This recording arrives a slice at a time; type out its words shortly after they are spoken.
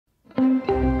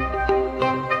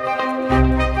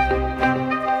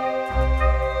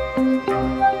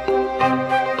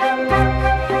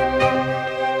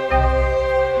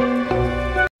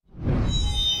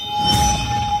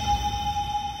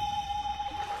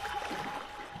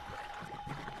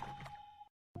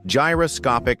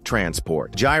Gyroscopic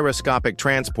transport. Gyroscopic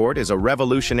transport is a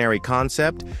revolutionary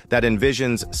concept that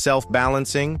envisions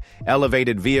self-balancing,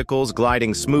 elevated vehicles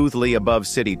gliding smoothly above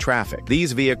city traffic.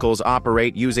 These vehicles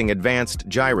operate using advanced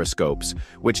gyroscopes,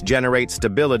 which generate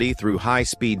stability through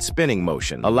high-speed spinning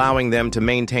motion, allowing them to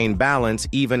maintain balance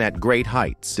even at great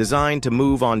heights. Designed to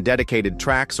move on dedicated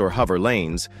tracks or hover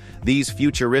lanes, these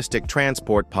futuristic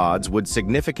transport pods would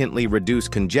significantly reduce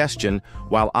congestion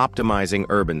while optimizing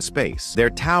urban space. Their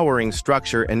towering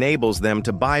structure enables them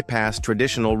to bypass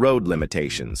traditional road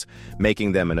limitations,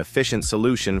 making them an efficient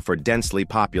solution for densely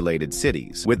populated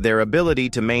cities. With their ability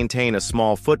to maintain a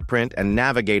small footprint and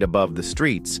navigate above the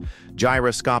streets,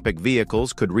 gyroscopic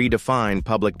vehicles could redefine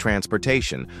public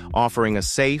transportation, offering a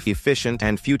safe, efficient,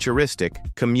 and futuristic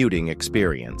commuting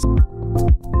experience.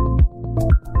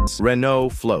 Renault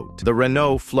Float. The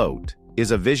Renault Float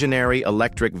is a visionary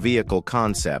electric vehicle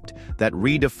concept that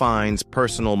redefines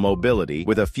personal mobility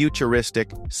with a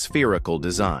futuristic, spherical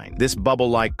design. This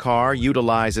bubble-like car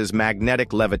utilizes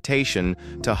magnetic levitation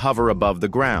to hover above the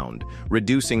ground,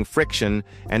 reducing friction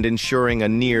and ensuring a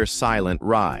near-silent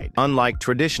ride. Unlike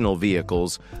traditional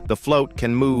vehicles, the Float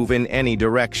can move in any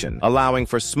direction, allowing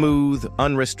for smooth,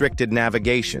 unrestricted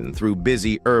navigation through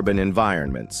busy urban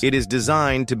environments. It is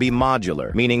designed to be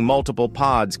modular, meaning multiple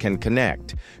pods can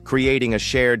connect, creating a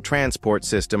shared transport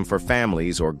system for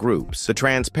families or groups. The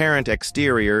transparent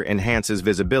exterior enhances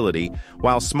visibility,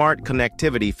 while smart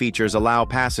connectivity features allow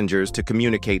passengers to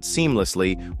communicate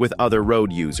seamlessly with other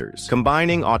road users.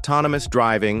 Combining autonomous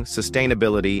driving,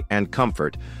 sustainability, and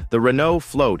comfort, the Renault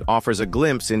Float offers a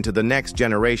glimpse into the next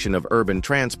generation of urban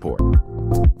transport.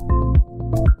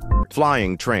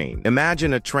 Flying train.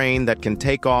 Imagine a train that can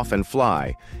take off and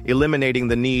fly, eliminating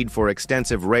the need for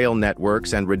extensive rail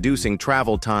networks and reducing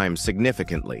travel times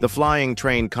significantly. The flying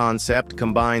train concept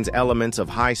combines elements of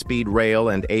high-speed rail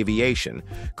and aviation,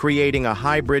 creating a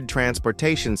hybrid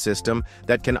transportation system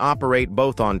that can operate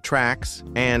both on tracks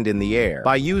and in the air.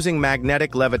 By using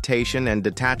magnetic levitation and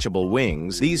detachable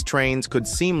wings, these trains could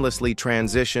seamlessly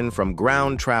transition from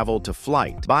ground travel to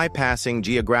flight, bypassing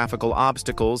geographical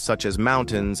obstacles such as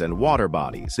mountains and water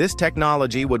bodies. This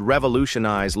technology would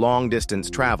revolutionize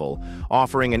long-distance travel,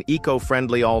 offering an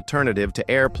eco-friendly alternative to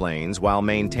airplanes while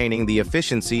maintaining the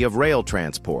efficiency of rail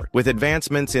transport. With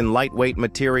advancements in lightweight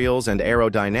materials and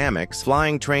aerodynamics,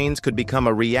 flying trains could become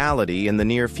a reality in the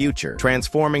near future,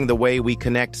 transforming the way we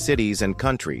connect cities and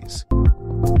countries.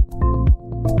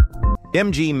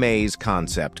 MG Maze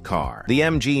Concept Car. The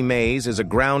MG Maze is a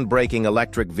groundbreaking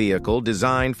electric vehicle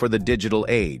designed for the digital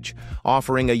age,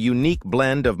 offering a unique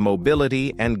blend of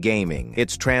mobility and gaming.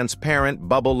 Its transparent,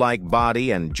 bubble-like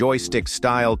body and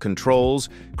joystick-style controls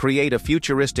create a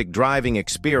futuristic driving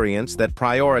experience that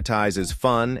prioritizes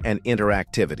fun and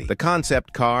interactivity. The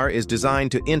concept car is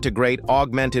designed to integrate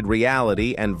augmented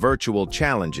reality and virtual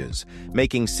challenges,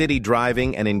 making city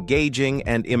driving an engaging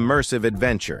and immersive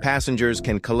adventure. Passengers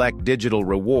can collect digital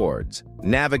rewards,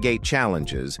 navigate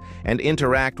challenges, and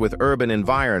interact with urban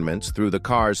environments through the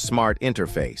car's smart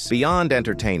interface. Beyond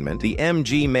entertainment, the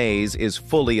MG Maze is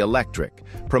fully electric,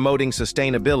 promoting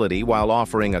sustainability while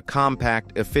offering a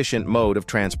compact, efficient mode of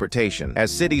transportation.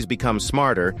 As cities become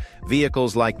smarter,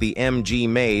 vehicles like the MG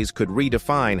Maze could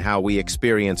redefine how we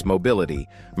experience mobility,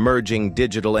 merging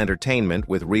digital entertainment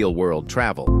with real-world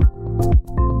travel.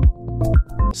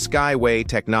 Skyway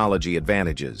technology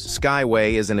advantages.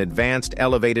 Skyway is an advanced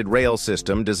elevated rail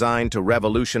system designed to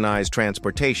revolutionize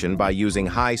transportation by using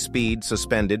high-speed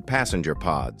suspended passenger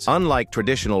pods. Unlike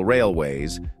traditional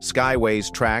railways,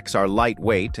 Skyway's tracks are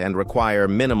lightweight and require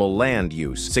minimal land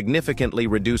use, significantly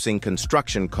reducing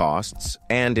construction costs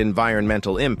and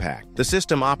environmental impact. The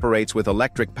system operates with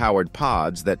electric-powered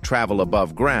pods that travel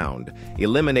above ground,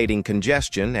 eliminating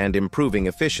congestion and improving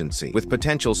efficiency. With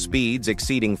potential speeds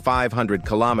exceeding 500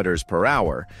 kilometers per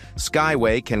hour,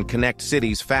 Skyway can connect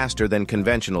cities faster than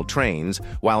conventional trains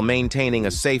while maintaining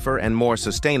a safer and more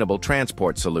sustainable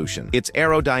transport solution. Its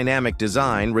aerodynamic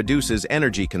design reduces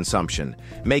energy consumption,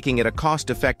 making it a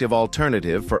cost-effective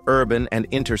alternative for urban and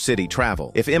intercity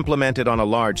travel. If implemented on a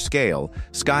large scale,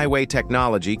 Skyway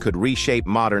technology could reshape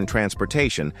modern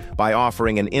transportation by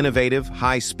offering an innovative,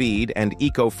 high-speed, and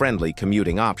eco-friendly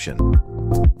commuting option.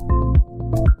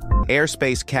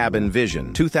 Airspace Cabin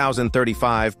Vision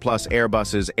 2035 Plus.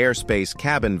 Airbus's Airspace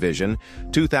Cabin Vision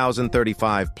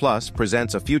 2035 Plus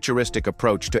presents a futuristic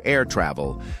approach to air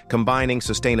travel, combining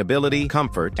sustainability,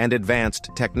 comfort, and advanced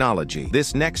technology.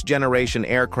 This next-generation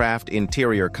aircraft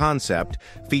interior concept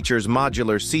features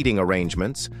modular seating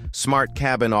arrangements, smart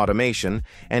cabin automation,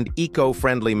 and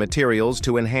eco-friendly materials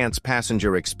to enhance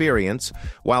passenger experience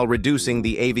while reducing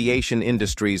the aviation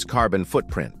industry's carbon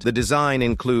footprint. The design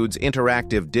includes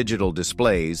interactive digital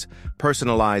displays,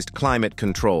 personalized climate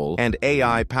control, and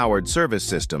AI-powered service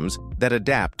systems that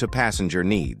adapt to passenger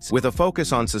needs. With a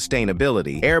focus on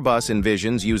sustainability, Airbus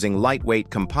envisions using lightweight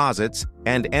composites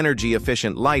and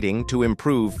energy-efficient lighting to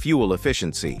improve fuel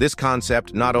efficiency. This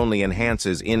concept not only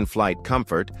enhances in-flight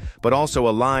comfort, but also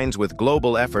aligns with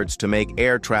global efforts to make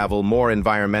air travel more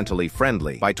environmentally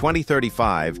friendly. By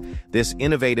 2035, this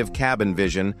innovative cabin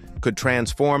vision could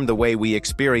transform the way we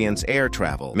experience air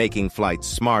travel, making flights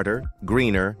smarter,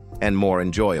 greener, and more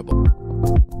enjoyable.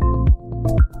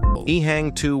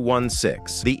 EHang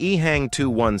 216. The EHang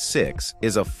 216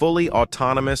 is a fully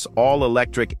autonomous,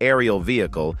 all-electric aerial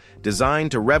vehicle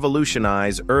designed to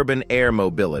revolutionize urban air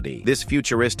mobility. This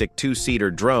futuristic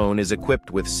two-seater drone is equipped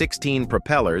with 16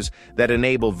 propellers that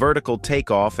enable vertical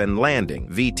takeoff and landing,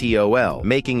 VTOL,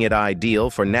 making it ideal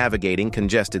for navigating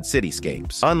congested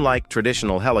cityscapes. Unlike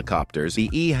traditional helicopters, the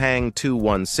EHang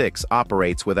 216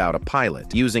 operates without a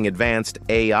pilot, using advanced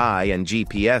AI and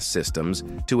GPS systems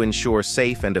to ensure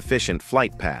safe and efficient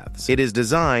flight paths. It is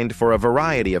designed for a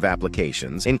variety of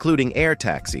applications, including air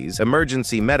taxis,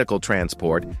 emergency medical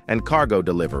transport, and cargo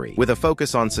delivery. With a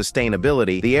focus on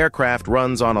sustainability, the aircraft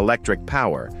runs on electric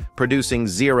power, producing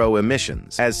zero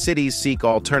emissions. As cities seek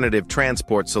alternative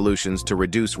transport solutions to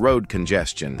reduce road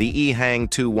congestion, the EHang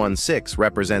 216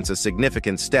 represents a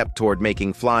significant step toward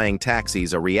making flying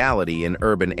taxis a reality in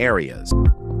urban areas.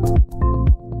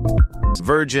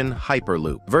 Virgin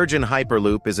Hyperloop. Virgin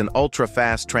Hyperloop is an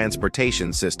ultra-fast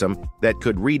transportation system that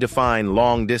could redefine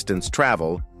long-distance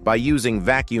travel by using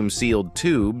vacuum-sealed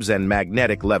tubes and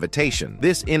magnetic levitation.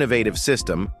 This innovative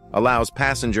system allows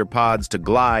passenger pods to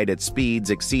glide at speeds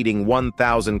exceeding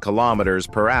 1,000 kilometers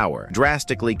per hour,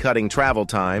 drastically cutting travel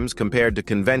times compared to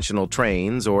conventional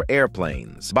trains or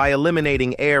airplanes. By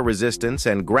eliminating air resistance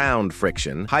and ground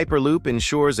friction, Hyperloop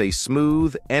ensures a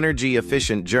smooth,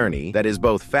 energy-efficient journey that is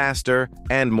both faster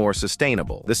and more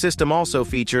sustainable. The system also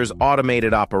features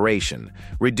automated operation,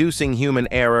 reducing human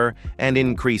error and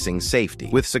increasing safety.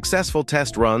 With successful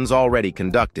test runs already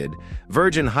conducted,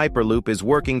 Virgin Hyperloop is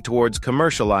working towards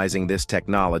commercializing this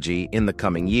technology in the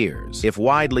coming years. If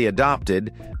widely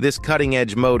adopted, this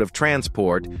cutting-edge mode of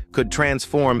transport could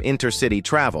transform intercity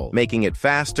travel, making it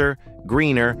faster,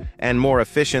 greener, and more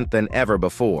efficient than ever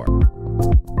before.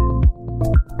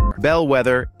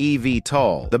 Bellwether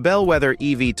eVTOL. The Bellwether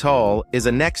eVTOL is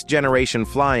a next-generation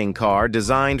flying car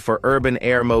designed for urban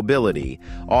air mobility,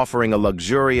 offering a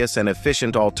luxurious and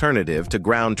efficient alternative to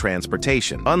ground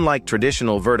transportation. Unlike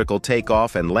traditional vertical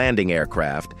takeoff and landing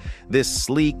aircraft, this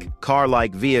sleek,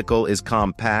 car-like vehicle is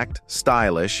compact,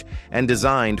 stylish, and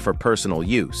designed for personal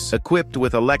use. Equipped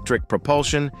with electric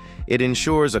propulsion, it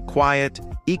ensures a quiet,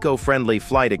 eco-friendly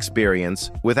flight experience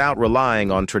without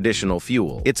relying on traditional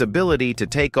fuel. Its ability to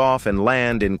take off and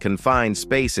land in confined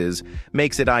spaces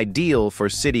makes it ideal for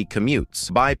city commutes,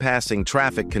 bypassing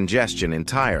traffic congestion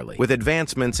entirely. With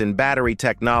advancements in battery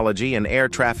technology and air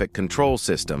traffic control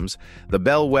systems, the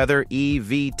Bellwether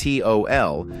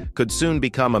eVTOL could soon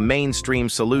become a mainstream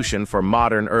solution for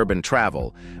modern urban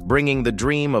travel, bringing the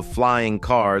dream of flying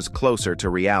cars closer to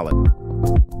reality.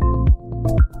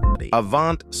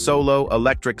 Avant Solo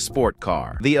electric sport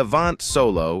car. The Avant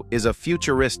Solo is a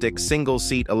futuristic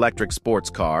single-seat electric sports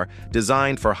car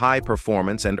designed for high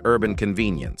performance and urban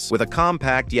convenience. With a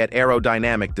compact yet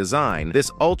aerodynamic design,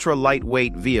 this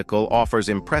ultra-lightweight vehicle offers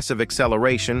impressive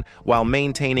acceleration while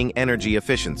maintaining energy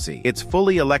efficiency. Its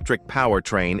fully electric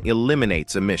powertrain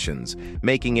eliminates emissions,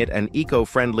 making it an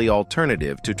eco-friendly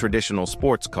alternative to traditional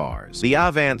sports cars. The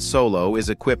Avant Solo is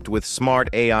equipped with smart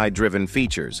AI-driven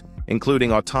features,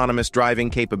 including autonomous driving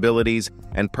capabilities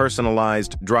and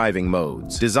personalized driving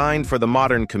modes. Designed for the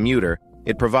modern commuter,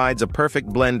 it provides a perfect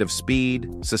blend of speed,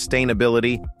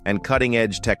 sustainability, and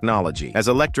cutting-edge technology. As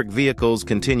electric vehicles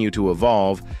continue to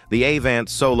evolve, the Avant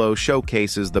Solo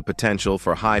showcases the potential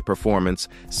for high-performance,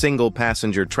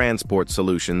 single-passenger transport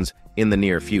solutions in the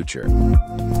near future.